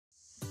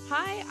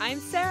Hi, I'm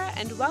Sarah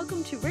and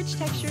welcome to Rich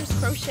Textures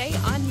Crochet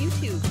on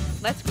YouTube.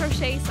 Let's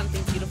crochet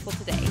something beautiful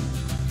today.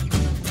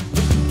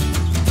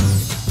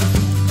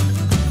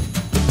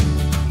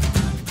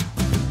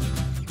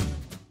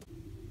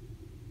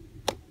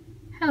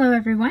 Hello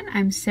everyone,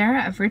 I'm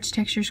Sarah of Rich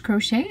Textures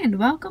Crochet and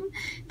welcome.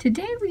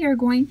 Today we are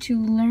going to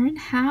learn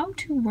how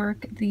to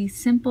work the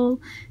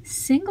simple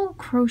single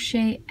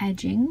crochet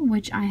edging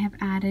which I have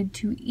added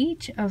to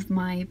each of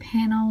my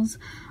panels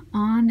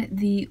on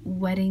the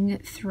wedding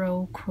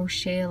throw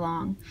crochet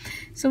along.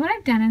 So what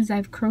I've done is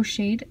I've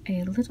crocheted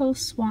a little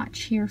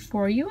swatch here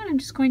for you, and I'm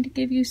just going to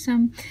give you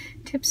some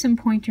tips and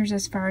pointers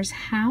as far as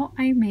how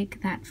I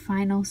make that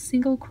final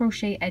single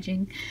crochet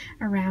edging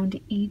around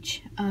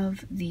each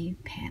of the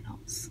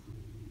panels.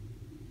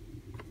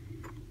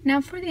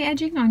 Now for the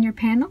edging on your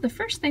panel, the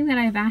first thing that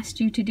I've asked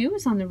you to do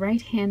is on the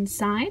right hand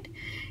side,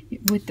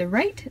 with the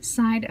right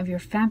side of your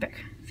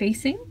fabric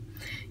facing,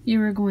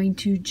 you are going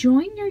to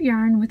join your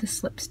yarn with a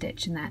slip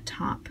stitch in that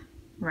top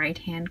right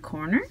hand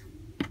corner.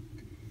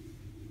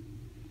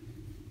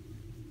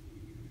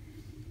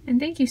 And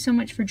thank you so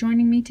much for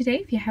joining me today.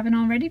 If you haven't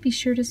already, be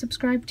sure to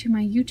subscribe to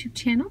my YouTube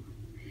channel.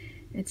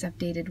 It's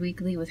updated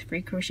weekly with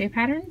free crochet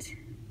patterns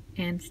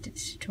and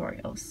stitch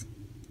tutorials.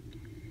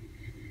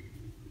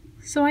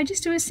 So I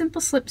just do a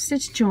simple slip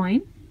stitch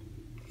join,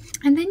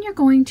 and then you're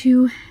going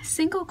to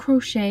single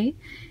crochet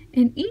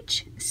in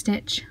each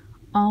stitch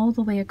all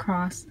the way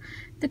across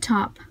the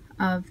top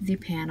of the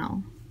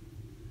panel.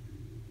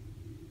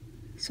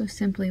 So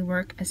simply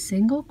work a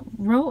single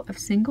row of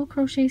single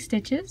crochet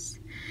stitches.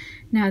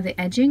 Now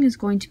the edging is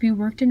going to be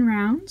worked in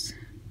rounds,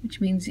 which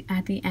means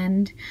at the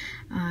end,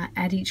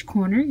 at each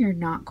corner, you're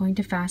not going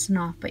to fasten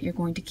off, but you're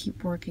going to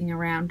keep working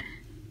around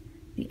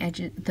the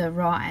edges, the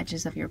raw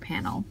edges of your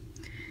panel.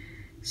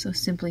 So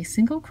simply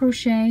single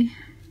crochet,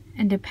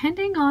 and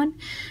depending on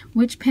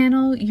which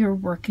panel you're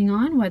working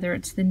on, whether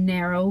it's the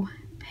narrow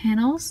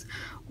panels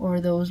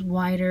or those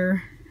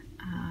wider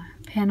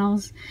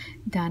panels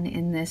done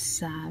in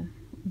this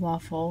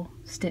waffle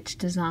stitch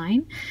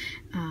design,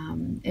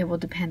 it will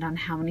depend on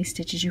how many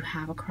stitches you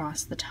have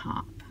across the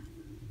top.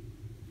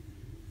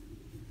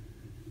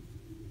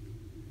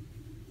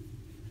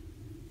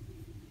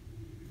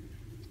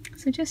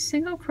 So just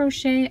single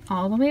crochet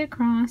all the way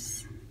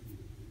across.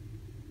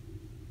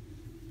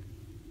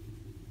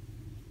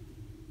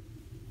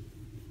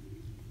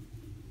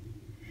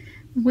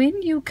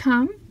 When you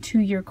come to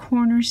your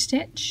corner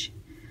stitch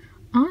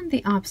on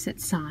the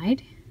opposite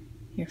side,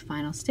 your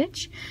final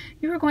stitch,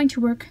 you are going to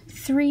work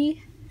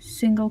 3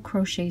 single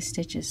crochet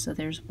stitches. So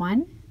there's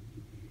 1,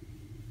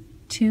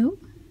 2,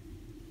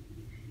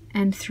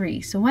 and 3.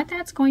 So what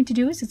that's going to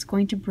do is it's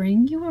going to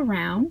bring you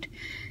around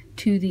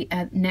to the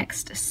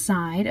next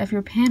side of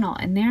your panel,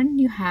 and then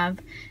you have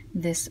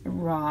this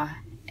raw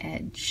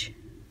edge.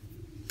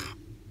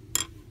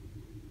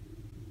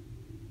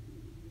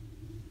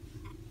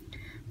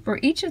 For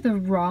each of the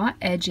raw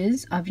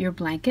edges of your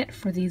blanket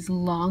for these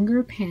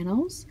longer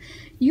panels,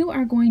 you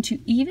are going to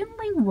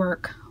evenly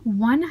work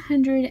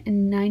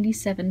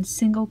 197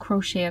 single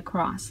crochet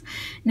across.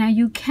 Now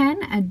you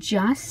can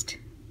adjust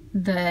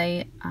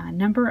the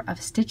number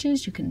of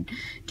stitches. You can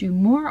do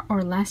more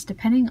or less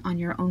depending on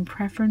your own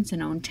preference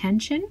and own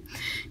tension.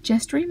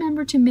 Just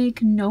remember to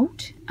make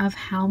note of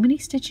how many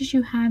stitches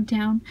you have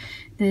down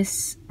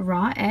this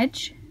raw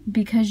edge,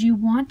 because you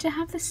want to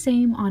have the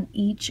same on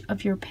each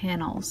of your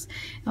panels.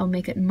 It'll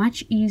make it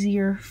much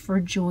easier for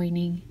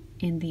joining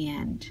in the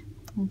end.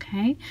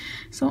 Okay,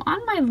 so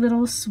on my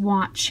little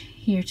swatch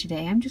here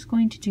today, I'm just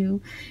going to do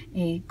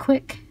a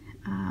quick,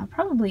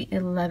 probably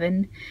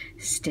 11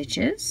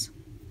 stitches.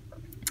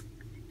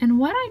 And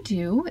what I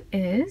do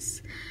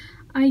is,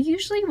 I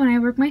usually, when I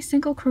work my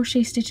single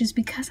crochet stitches,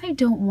 because I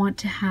don't want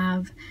to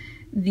have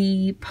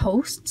the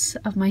posts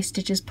of my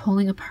stitches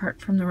pulling apart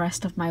from the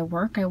rest of my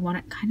work, I want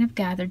it kind of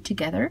gathered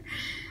together.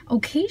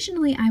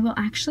 Occasionally I will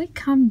actually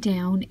come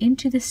down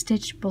into the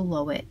stitch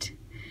below it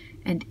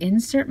and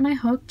insert my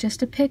hook just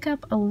to pick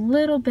up a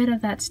little bit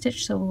of that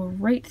stitch, so we'll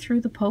right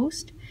through the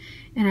post,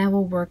 and I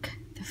will work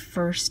the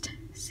first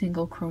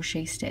single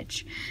crochet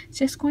stitch. It's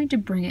just going to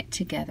bring it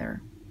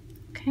together.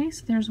 Okay,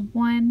 so there's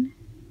 1,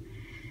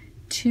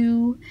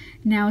 2.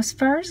 Now as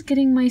far as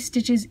getting my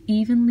stitches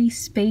evenly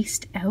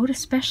spaced out,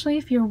 especially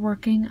if you're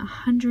working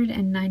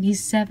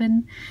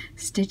 197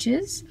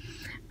 stitches,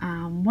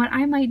 what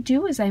I might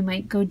do is I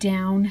might go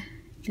down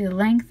the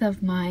length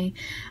of my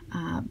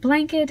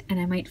blanket, and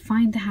I might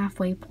find the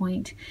halfway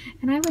point,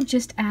 and I would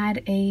just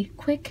add a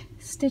quick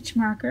stitch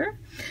marker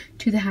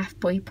to the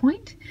halfway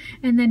point,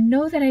 and then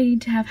know that I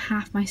need to have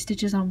half my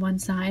stitches on one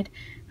side,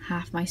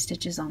 half my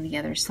stitches on the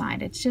other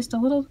side. It's just a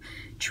little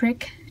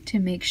trick to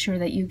make sure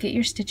that you get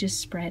your stitches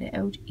spread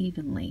out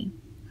evenly.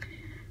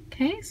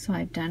 Okay, so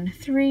I've done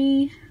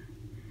 3,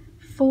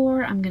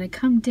 4. I'm going to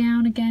come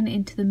down again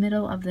into the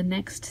middle of the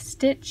next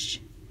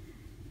stitch,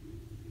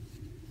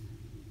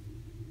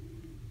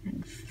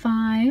 and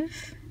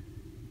 5,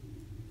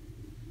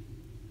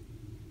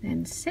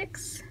 then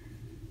 6,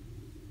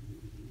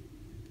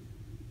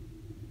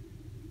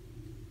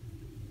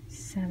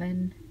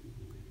 7,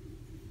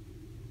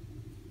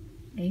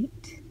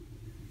 8,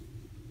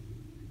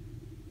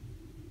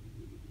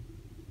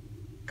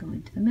 go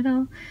into the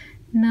middle,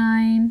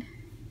 9,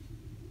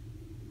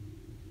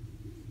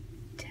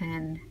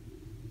 10,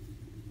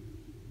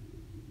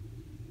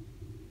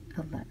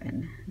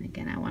 11. And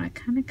again, I want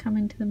to kind of come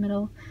into the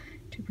middle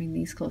to bring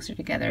these closer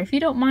together. If you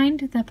don't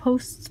mind the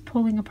posts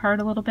pulling apart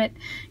a little bit,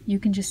 you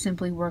can just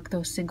simply work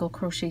those single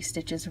crochet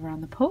stitches around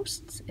the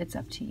posts. It's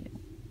up to you.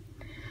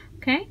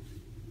 Okay,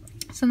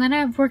 so then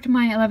I've worked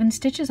my 11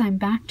 stitches. I'm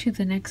back to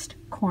the next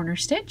corner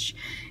stitch.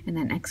 In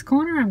that next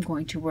corner, I'm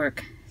going to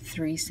work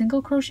 3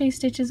 single crochet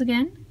stitches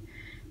again.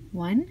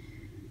 1,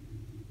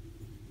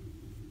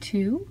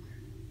 2,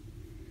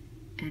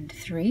 and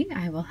 3.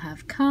 I will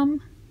have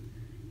come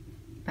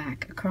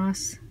back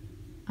across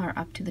or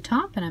up to the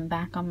top, and I'm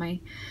back on my,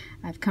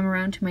 I've come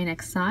around to my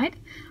next side.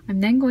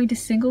 I'm then going to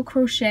single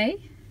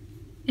crochet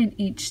in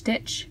each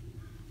stitch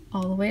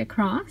all the way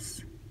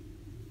across.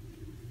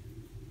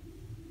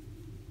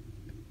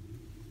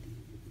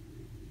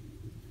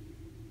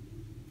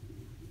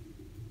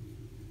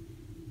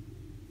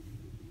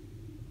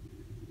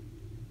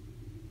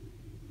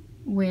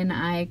 When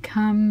I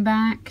come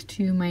back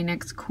to my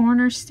next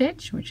corner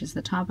stitch, which is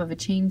the top of a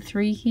chain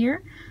 3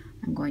 here,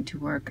 I'm going to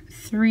work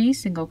 3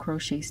 single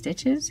crochet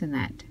stitches in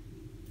that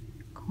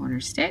corner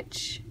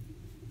stitch.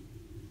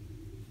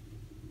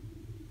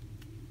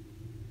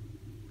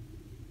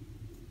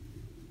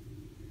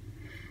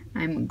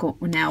 I'm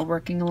now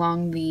working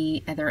along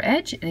the other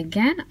edge, and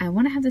again I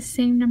want to have the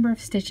same number of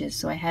stitches.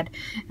 So I had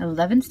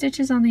 11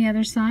 stitches on the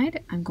other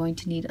side. I'm going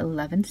to need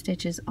 11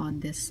 stitches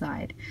on this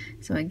side.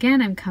 So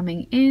again, I'm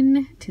coming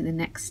in to the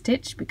next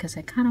stitch because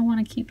I kind of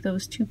want to keep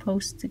those 2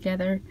 posts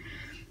together.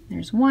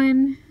 There's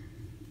 1,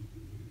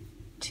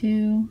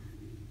 2,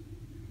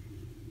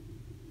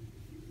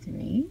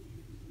 3,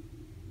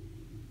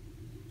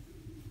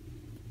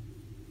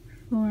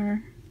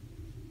 4,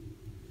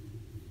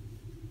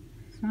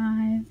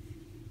 5,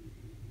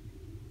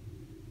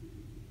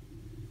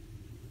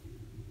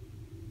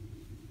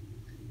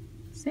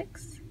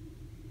 6,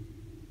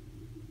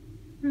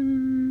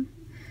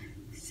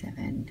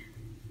 7,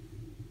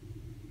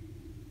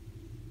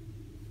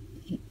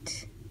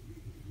 8,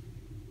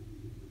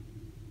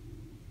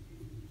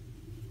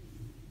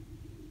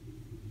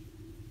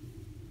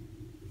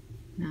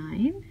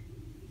 9,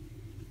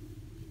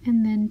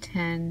 and then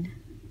 10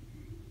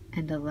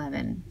 and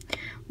 11.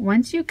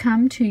 Once you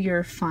come to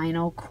your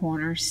final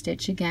corner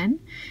stitch again,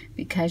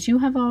 because you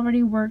have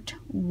already worked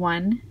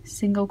 1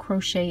 single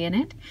crochet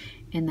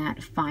in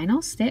that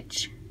final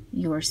stitch,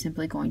 you are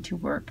simply going to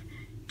work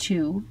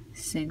 2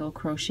 single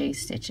crochet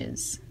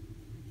stitches.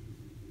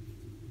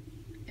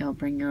 It'll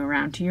bring you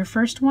around to your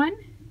first one.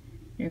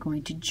 You're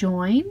going to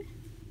join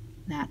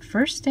that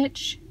first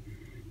stitch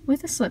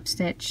with a slip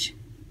stitch,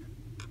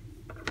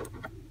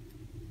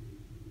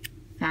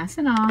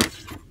 fasten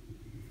off,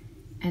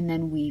 and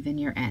then weave in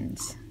your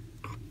ends.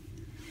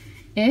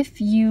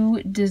 If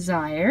you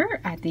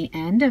desire, at the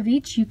end of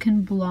each, you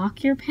can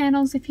block your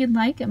panels if you'd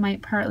like. It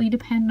might partly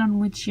depend on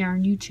which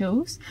yarn you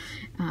chose,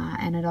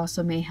 and it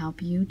also may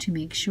help you to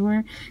make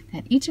sure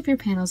that each of your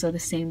panels are the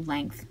same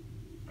length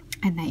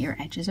and that your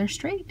edges are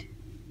straight.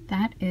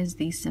 That is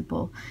the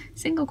simple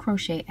single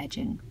crochet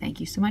edging. Thank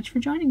you so much for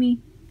joining me.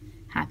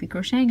 Happy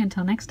crocheting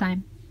until next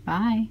time.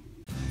 Bye.